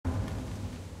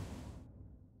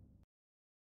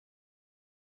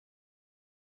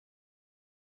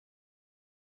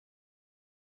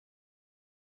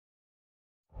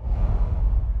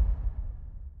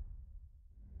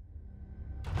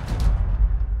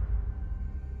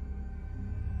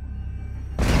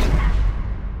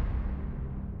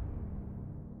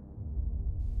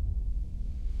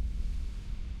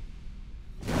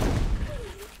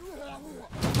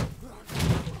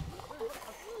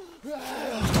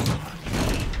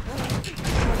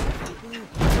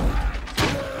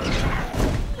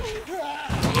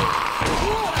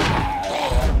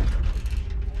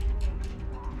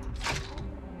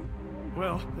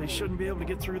they shouldn't be able to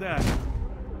get through that.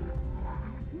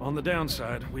 On the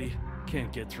downside, we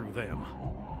can't get through them.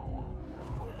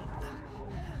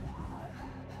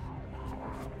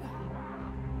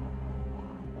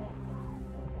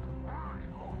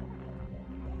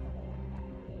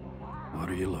 What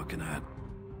are you looking at?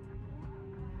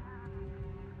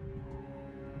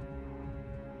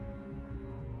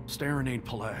 Staring ain't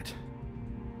polite.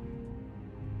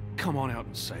 Come on out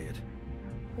and say it.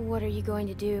 What are you going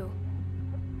to do?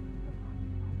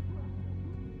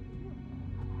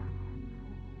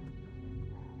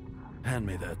 Hand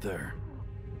me that there.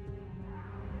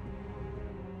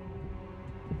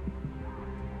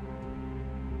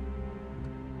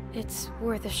 It's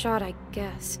worth a shot, I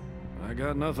guess. I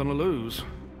got nothing to lose.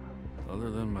 Other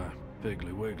than my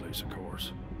Piggly Wigglies, of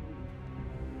course.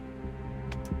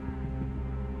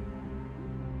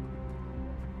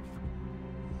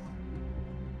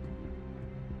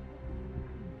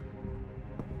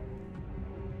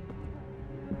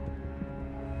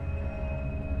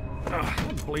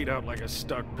 Ugh, bleed out like a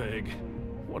stuck pig.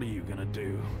 What are you gonna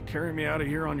do? Carry me out of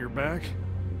here on your back?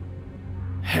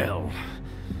 Hell.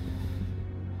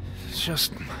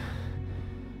 Just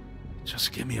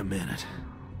give me a minute.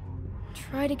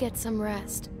 Try to get some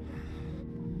rest.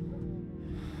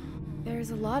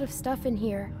 There's a lot of stuff in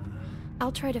here.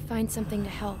 I'll try to find something to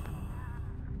help.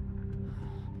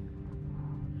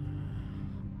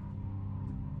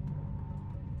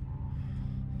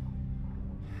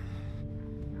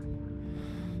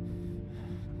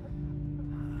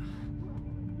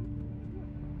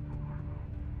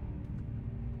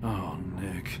 Oh,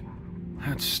 Nick.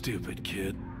 That stupid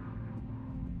kid.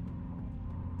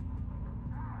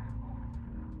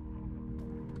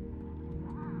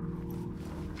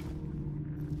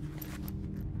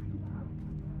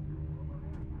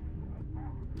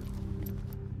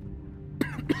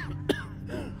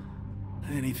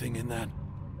 Anything in that?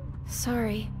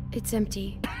 Sorry, it's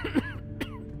empty.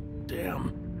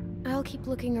 Damn. I'll keep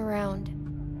looking around.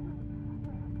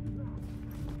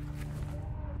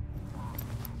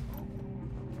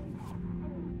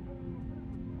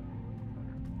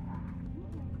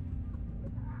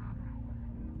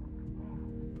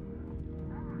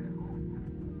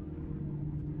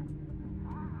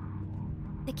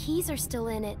 The keys are still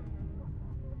in it.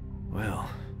 Well,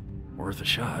 worth a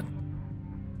shot.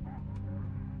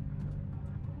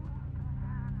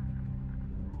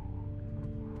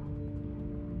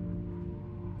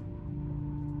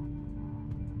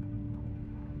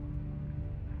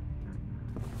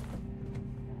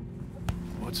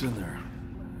 What's in there?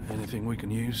 Anything we can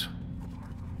use?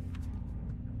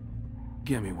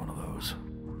 Give me one of those.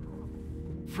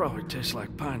 Probably tastes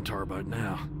like pine tar by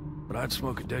now, but I'd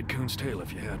smoke a dead coon's tail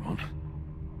if you had one.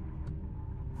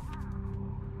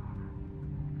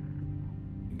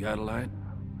 You got a light?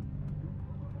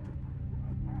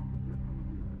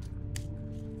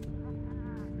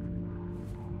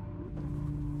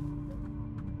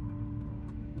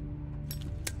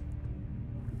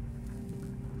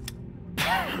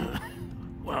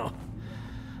 Well,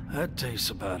 that tastes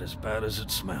about as bad as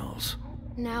it smells.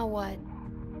 Now what?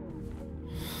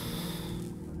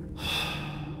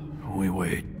 We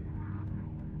wait.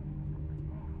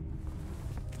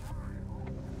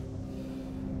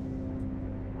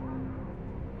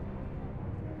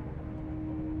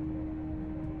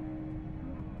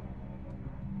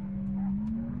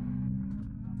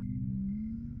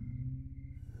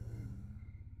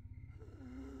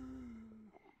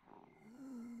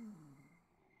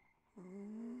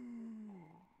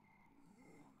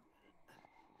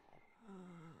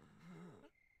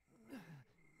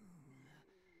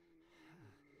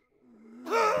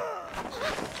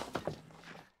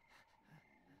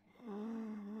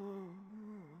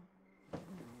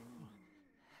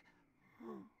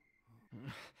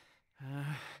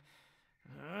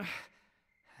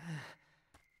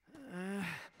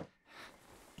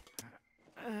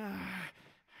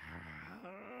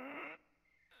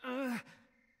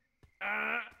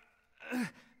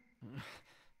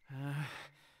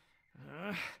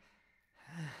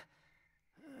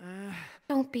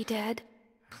 Don't be dead.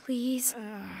 Please.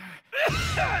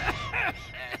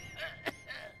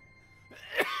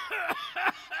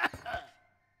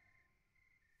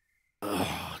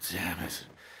 Oh, damn it.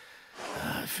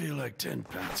 I feel like 10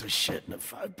 pounds of shit in a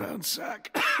 5-pound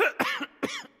sack.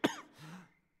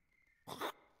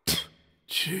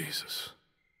 Jesus.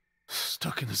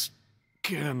 Stuck in this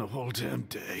can the whole damn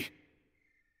day.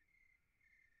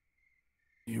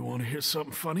 You want to hear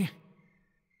something funny?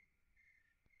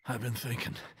 I've been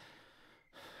thinking,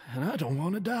 and I don't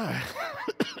want to die.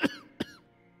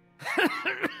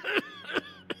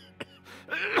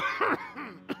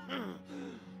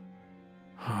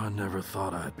 I never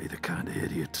thought I'd be the kind of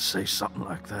idiot to say something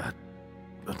like that.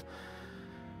 But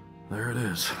there it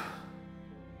is.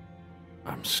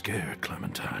 I'm scared,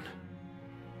 Clementine.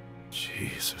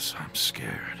 Jesus, I'm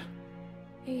scared.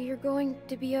 You're going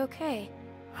to be okay.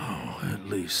 Oh, at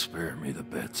least spare me the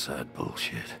bedside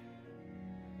bullshit.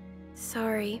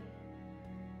 Sorry.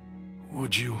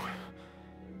 Would you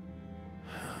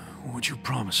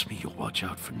promise me you'll watch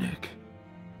out for Nick?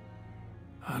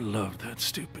 I love that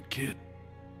stupid kid.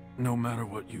 No matter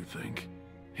what you think,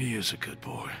 he is a good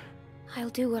boy. I'll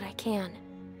do what I can.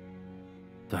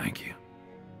 Thank you.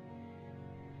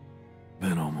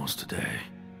 Been almost a day.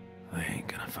 They ain't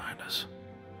gonna find us.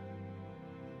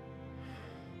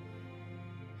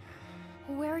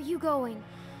 Where are you going?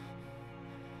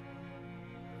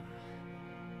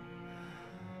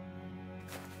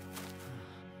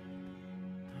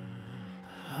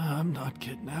 I'm not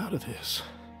getting out of this.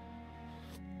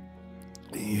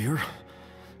 You're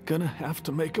gonna have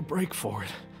to make a break for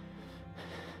it.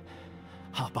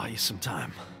 I'll buy you some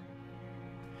time.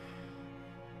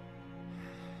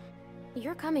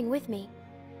 You're coming with me.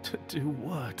 To do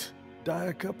what? Die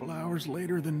a couple hours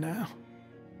later than now?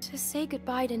 To say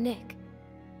goodbye to Nick.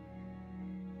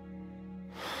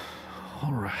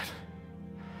 All right.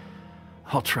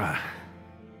 I'll try.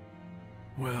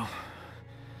 Well,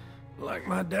 like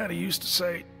my daddy used to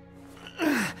say,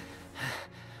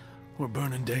 we're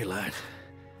burning daylight.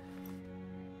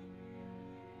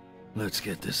 Let's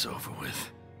get this over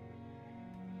with.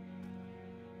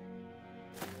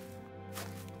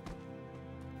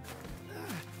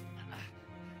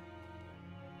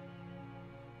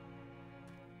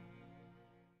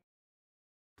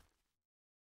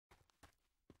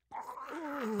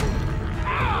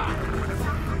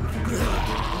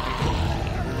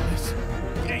 This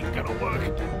ain't gonna work.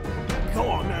 Go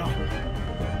on now.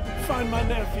 Find my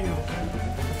nephew.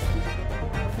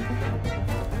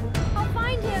 I'll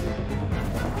find him!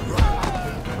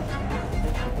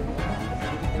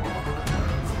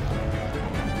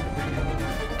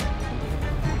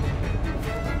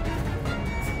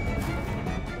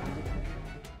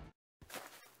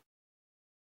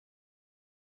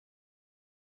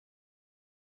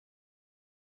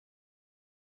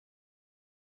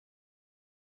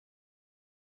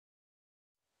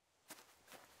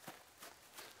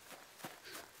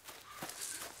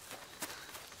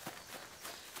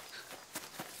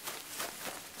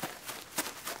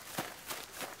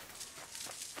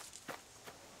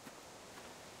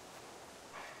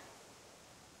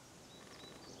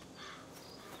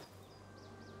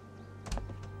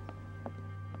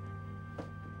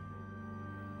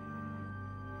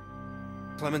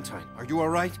 Clementine, are you all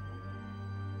right?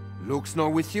 Luke's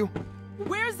not with you?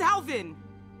 Where's Alvin?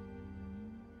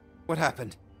 What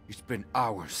happened? It's been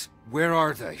hours. Where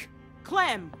are they?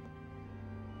 Clem!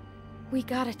 We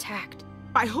got attacked.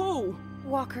 By who?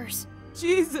 Walkers.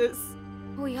 Jesus!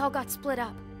 We all got split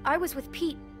up. I was with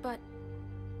Pete, but...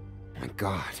 My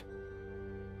God.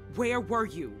 Where were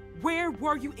you? Where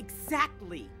were you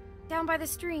exactly? Down by the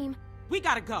stream. We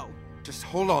gotta go. Just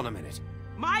hold on a minute.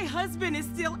 My husband is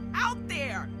still out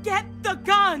there! Get the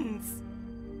guns!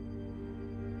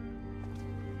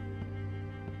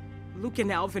 Luke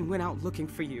and Alvin went out looking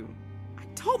for you. I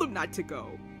told them not to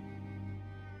go.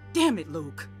 Damn it,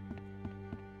 Luke.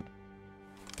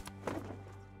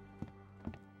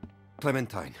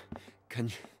 Clementine, can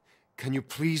you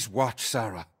please watch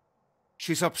Sarah?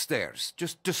 She's upstairs.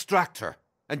 Just distract her.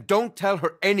 And don't tell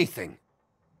her anything.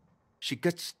 She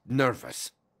gets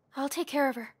nervous. I'll take care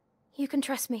of her. You can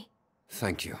trust me.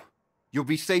 Thank you. You'll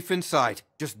be safe inside.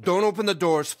 Just don't open the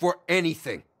doors for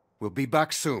anything. We'll be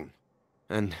back soon.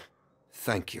 And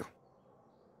thank you.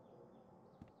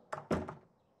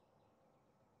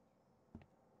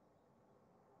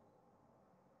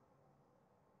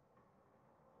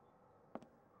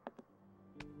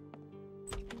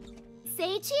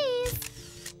 Say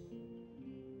cheese!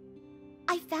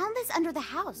 I found this under the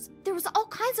house. There was all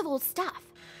kinds of old stuff.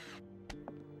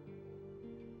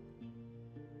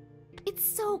 It's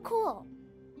so cool.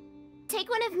 Take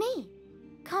one of me.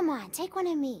 Come on, take one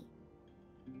of me.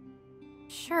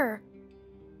 Sure.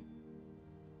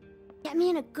 Get me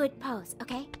in a good pose,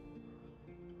 okay?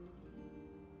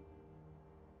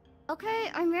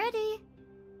 Okay, I'm ready.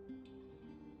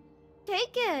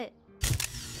 Take it.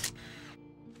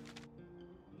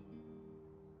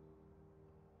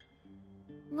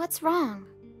 What's wrong?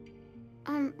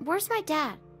 Where's my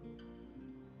dad?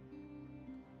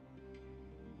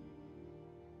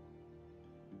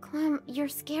 Clem, you're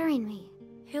scaring me.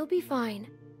 He'll be fine.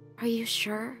 Are you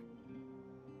sure?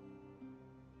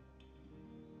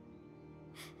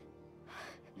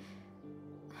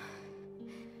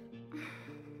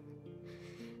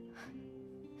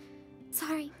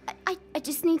 sorry. I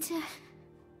just need to...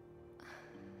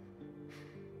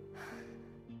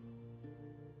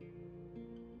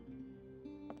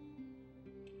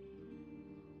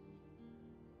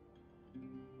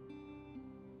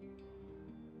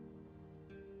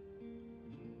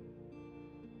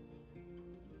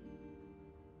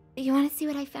 You want to see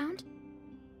what I found?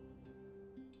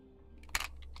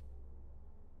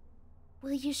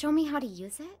 Will you show me how to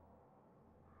use it?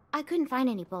 I couldn't find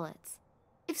any bullets.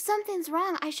 If something's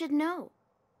wrong, I should know.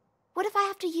 What if I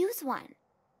have to use one?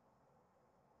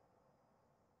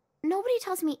 Nobody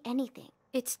tells me anything.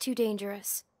 It's too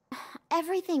dangerous.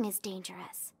 Everything is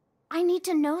dangerous. I need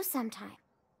to know sometime.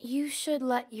 You should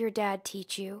let your dad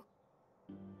teach you.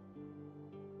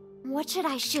 What should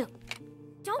I shoot?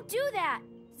 Don't do that!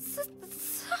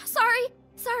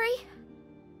 Sorry.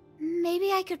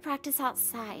 Maybe I could practice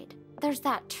outside. There's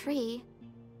that tree.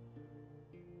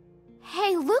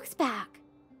 Hey, Luke's back!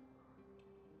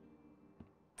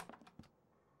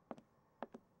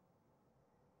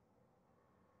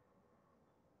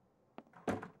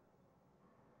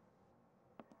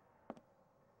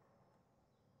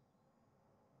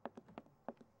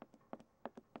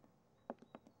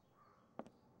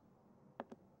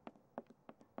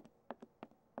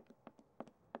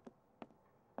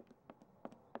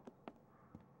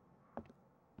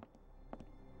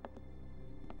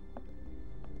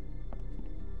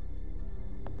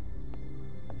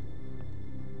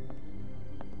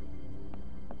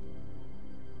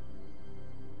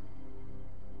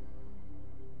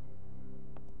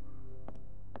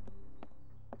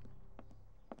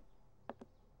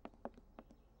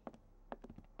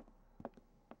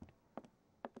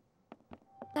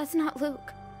 That's not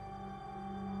Luke.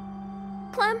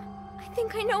 Clem, I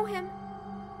think I know him.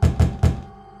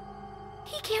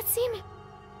 He can't see me.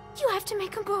 You have to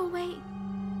make him go away.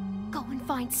 Go and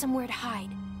find somewhere to hide.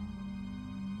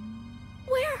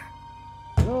 Where?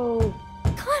 Hello?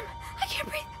 Clem, I can't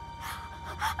breathe.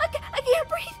 I can't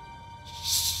breathe.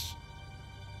 Shh.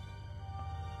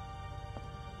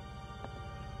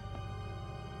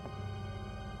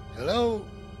 Hello?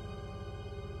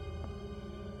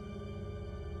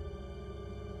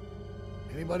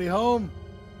 Anybody home?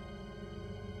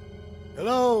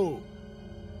 Hello?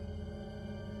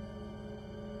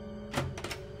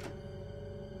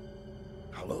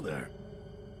 Hello there.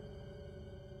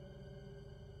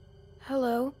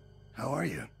 Hello? How are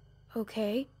you?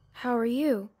 Okay. How are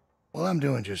you? Well, I'm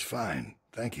doing just fine,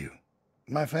 thank you.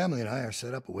 My family and I are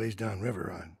set up a ways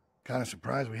downriver. I'm kind of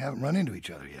surprised we haven't run into each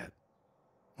other yet.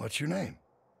 What's your name?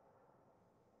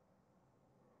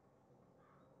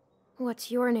 What's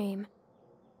your name?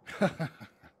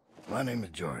 My name is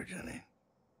George, honey.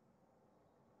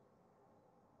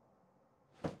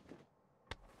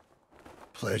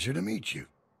 Pleasure to meet you.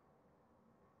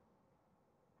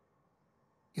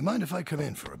 You mind if I come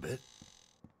in for a bit?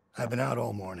 I've been out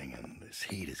all morning and this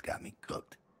heat has got me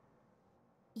cooked.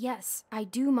 Yes, I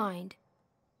do mind.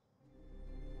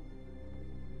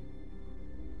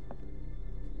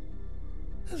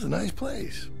 This is a nice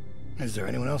place. Is there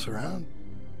anyone else around?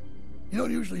 You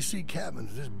don't usually see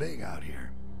cabins this big out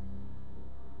here.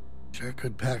 Sure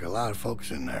could pack a lot of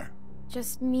folks in there.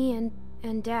 Just me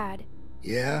and Dad.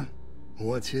 Yeah?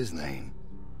 What's his name?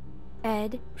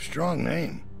 Ed. Strong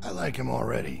name. I like him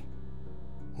already.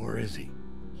 Where is he?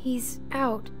 He's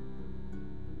out.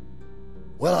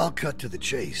 Well, I'll cut to the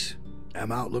chase.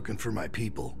 I'm out looking for my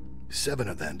people. 7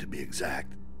 of them, to be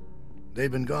exact. They've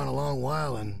been gone a long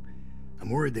while, and I'm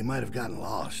worried they might have gotten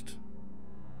lost.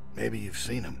 Maybe you've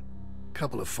seen them.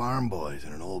 Couple of farm boys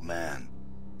and an old man.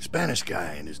 Spanish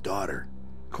guy and his daughter.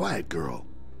 Quiet girl.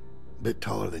 Bit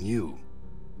taller than you.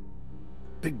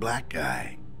 Big black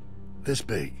guy. This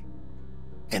big.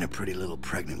 And a pretty little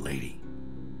pregnant lady.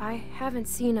 I haven't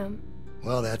seen him.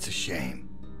 Well, that's a shame.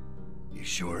 You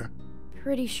sure?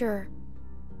 Pretty sure.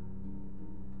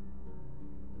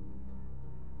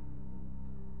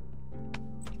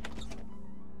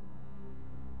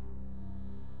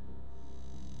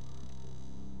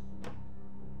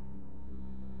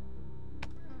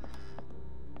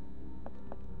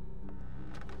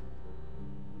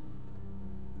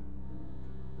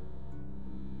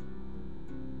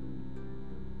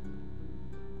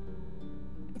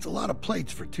 It's a lot of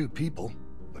plates for 2 people.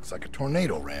 Looks like a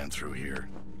tornado ran through here.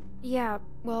 Yeah,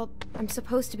 well, I'm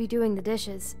supposed to be doing the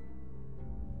dishes.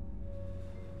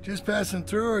 Just passing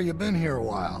through, or you been here a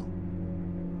while?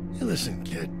 Hey, listen,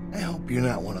 kid. I hope you're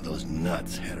not one of those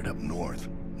nuts headed up north,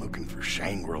 looking for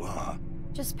Shangri-La.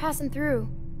 Just passing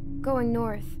through. Going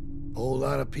north. Whole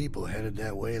lot of people headed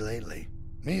that way lately.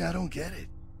 Me, I don't get it.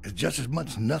 There's just as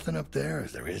much nothing up there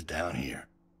as there is down here.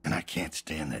 And I can't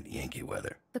stand that Yankee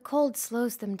weather. The cold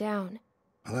slows them down.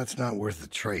 Well, that's not worth the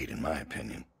trade, in my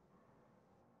opinion.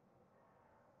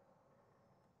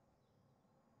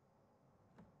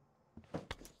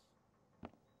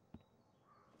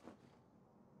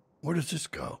 Where does this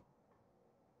go?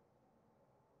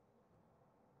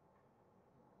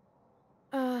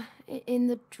 In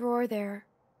the drawer there.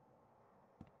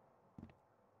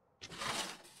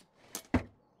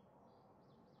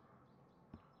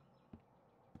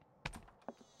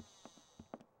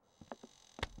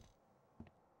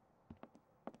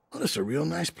 Well, it's a real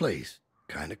nice place.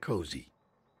 Kinda cozy.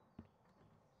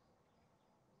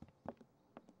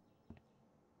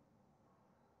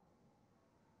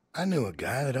 I knew a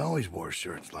guy that always wore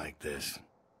shirts like this.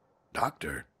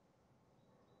 Doctor.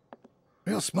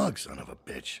 Real smug son of a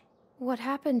bitch. What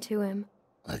happened to him?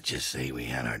 Let's just say we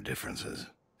had our differences.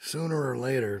 Sooner or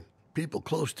later, people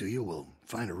close to you will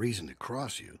find a reason to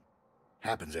cross you.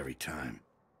 Happens every time.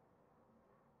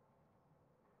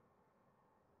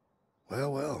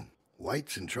 Well,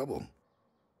 White's in trouble.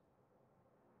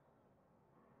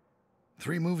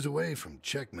 3 moves away from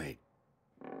checkmate.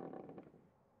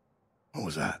 What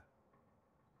was that?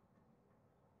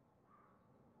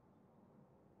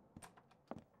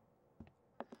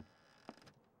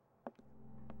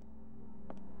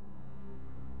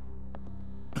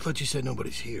 I thought you said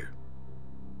nobody's here.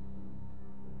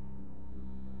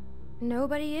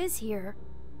 Nobody is here.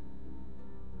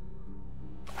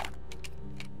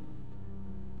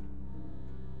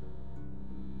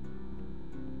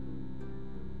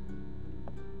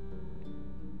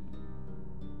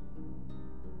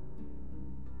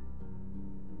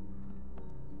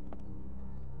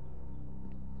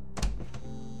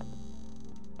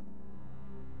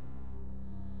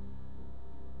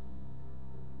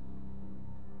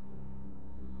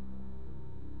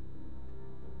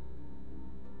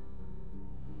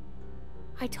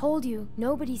 I told you,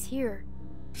 nobody's here.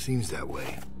 Seems that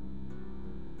way.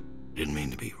 Didn't mean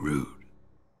to be rude.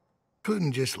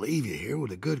 Couldn't just leave you here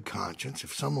with a good conscience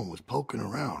if someone was poking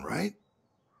around, right?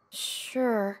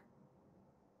 Sure.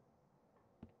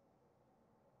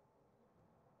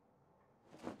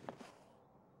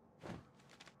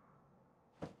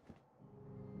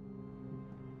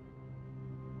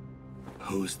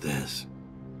 Who's this?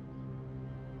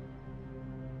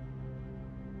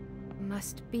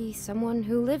 Must be someone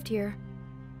who lived here.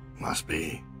 Must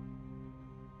be.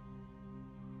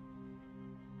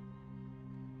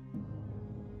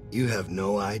 You have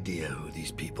no idea who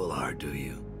these people are, do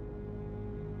you?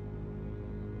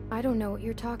 I don't know what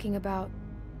you're talking about.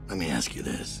 Let me ask you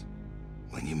this.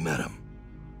 When you met them,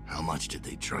 how much did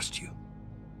they trust you?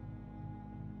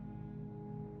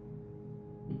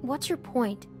 What's your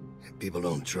point? If people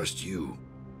don't trust you,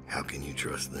 how can you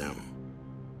trust them?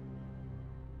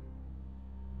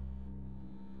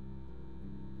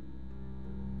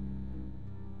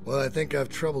 Well, I think I've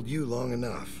troubled you long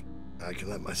enough. I can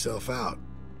let myself out.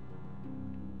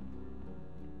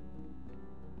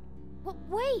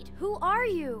 Wait, who are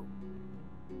you?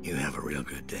 You have a real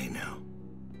good day now.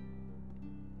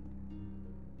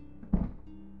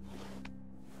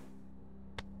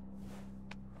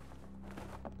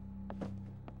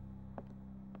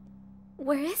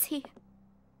 Where is he?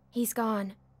 He's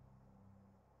gone.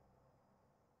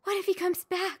 What if he comes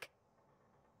back?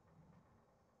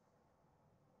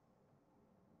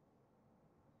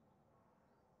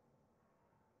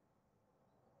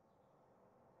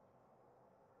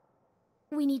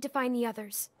 We need to find the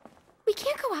others. We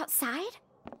can't go outside.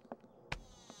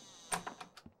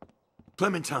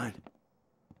 Clementine.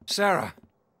 Sarah!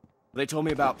 They told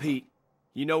me about Pete.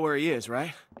 You know where he is,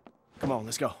 right? Come on,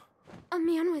 let's go. A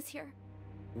man was here.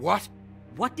 What?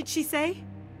 What did she say?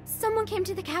 Someone came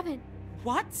to the cabin.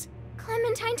 What?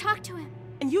 Clementine talked to him.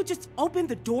 And you just opened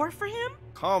the door for him?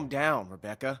 Calm down,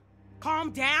 Rebecca.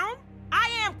 Calm down? I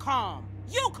am calm.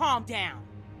 You calm down.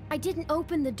 I didn't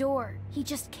open the door. He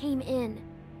just came in.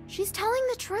 She's telling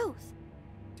the truth.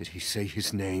 Did he say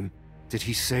his name? Did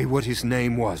he say what his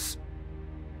name was?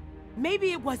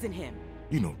 Maybe it wasn't him.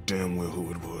 You know damn well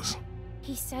who it was.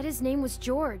 He said his name was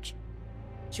George.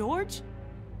 George?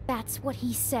 That's what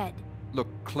he said. Look,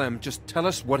 Clem, just tell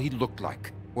us what he looked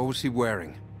like. What was he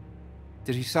wearing?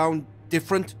 Did he sound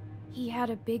different? He had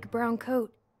a big brown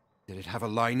coat. Did it have a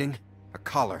lining? A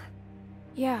collar?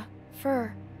 Yeah,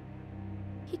 fur.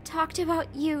 He talked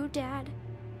about you, Dad.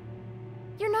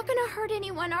 You're not gonna hurt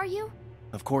anyone, are you?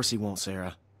 Of course he won't,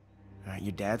 Sarah.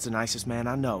 Your dad's the nicest man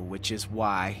I know, which is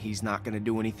why he's not gonna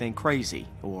do anything crazy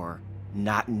or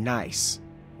not nice,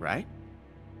 right?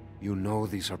 You know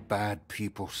these are bad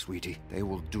people, sweetie. They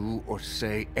will do or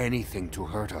say anything to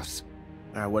hurt us.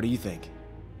 What do you think?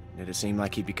 Did it seem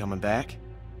like he'd be coming back?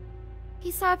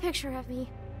 He saw a picture of me.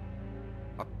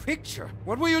 A picture?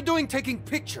 What were you doing taking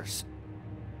pictures?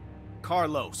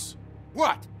 Carlos,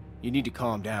 What? you need to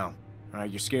calm down.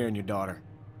 Alright, you're scaring your daughter.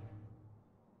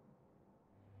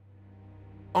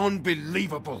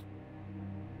 Unbelievable!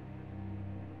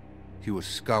 He was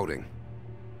scouting.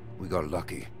 We got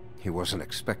lucky. He wasn't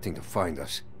expecting to find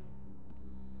us.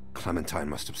 Clementine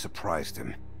must have surprised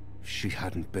him. If she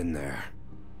hadn't been there...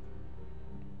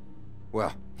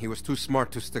 Well, he was too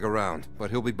smart to stick around,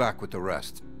 but he'll be back with the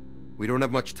rest. We don't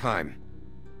have much time.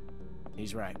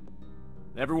 He's right.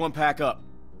 Everyone pack up.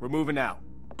 We're moving out.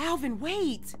 Alvin,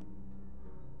 wait!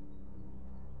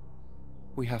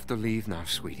 We have to leave now,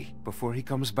 sweetie, before he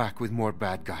comes back with more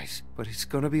bad guys. But it's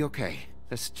gonna be okay.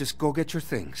 Let's just go get your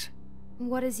things.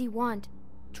 What does he want?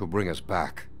 To bring us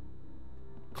back.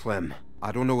 Clem,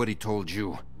 I don't know what he told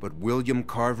you, but William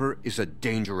Carver is a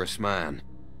dangerous man.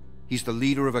 He's the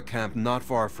leader of a camp not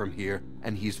far from here,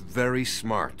 and he's very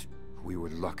smart. We were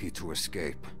lucky to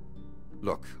escape.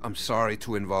 Look, I'm sorry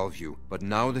to involve you, but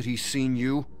now that he's seen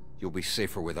you, you'll be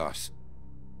safer with us.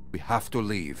 We have to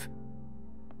leave.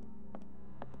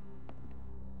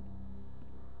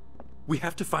 We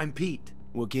have to find Pete.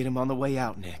 We'll get him on the way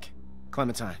out, Nick.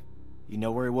 Clementine, you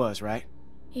know where he was, right?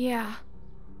 Yeah.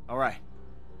 Alright.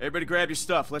 Everybody grab your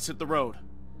stuff. Let's hit the road.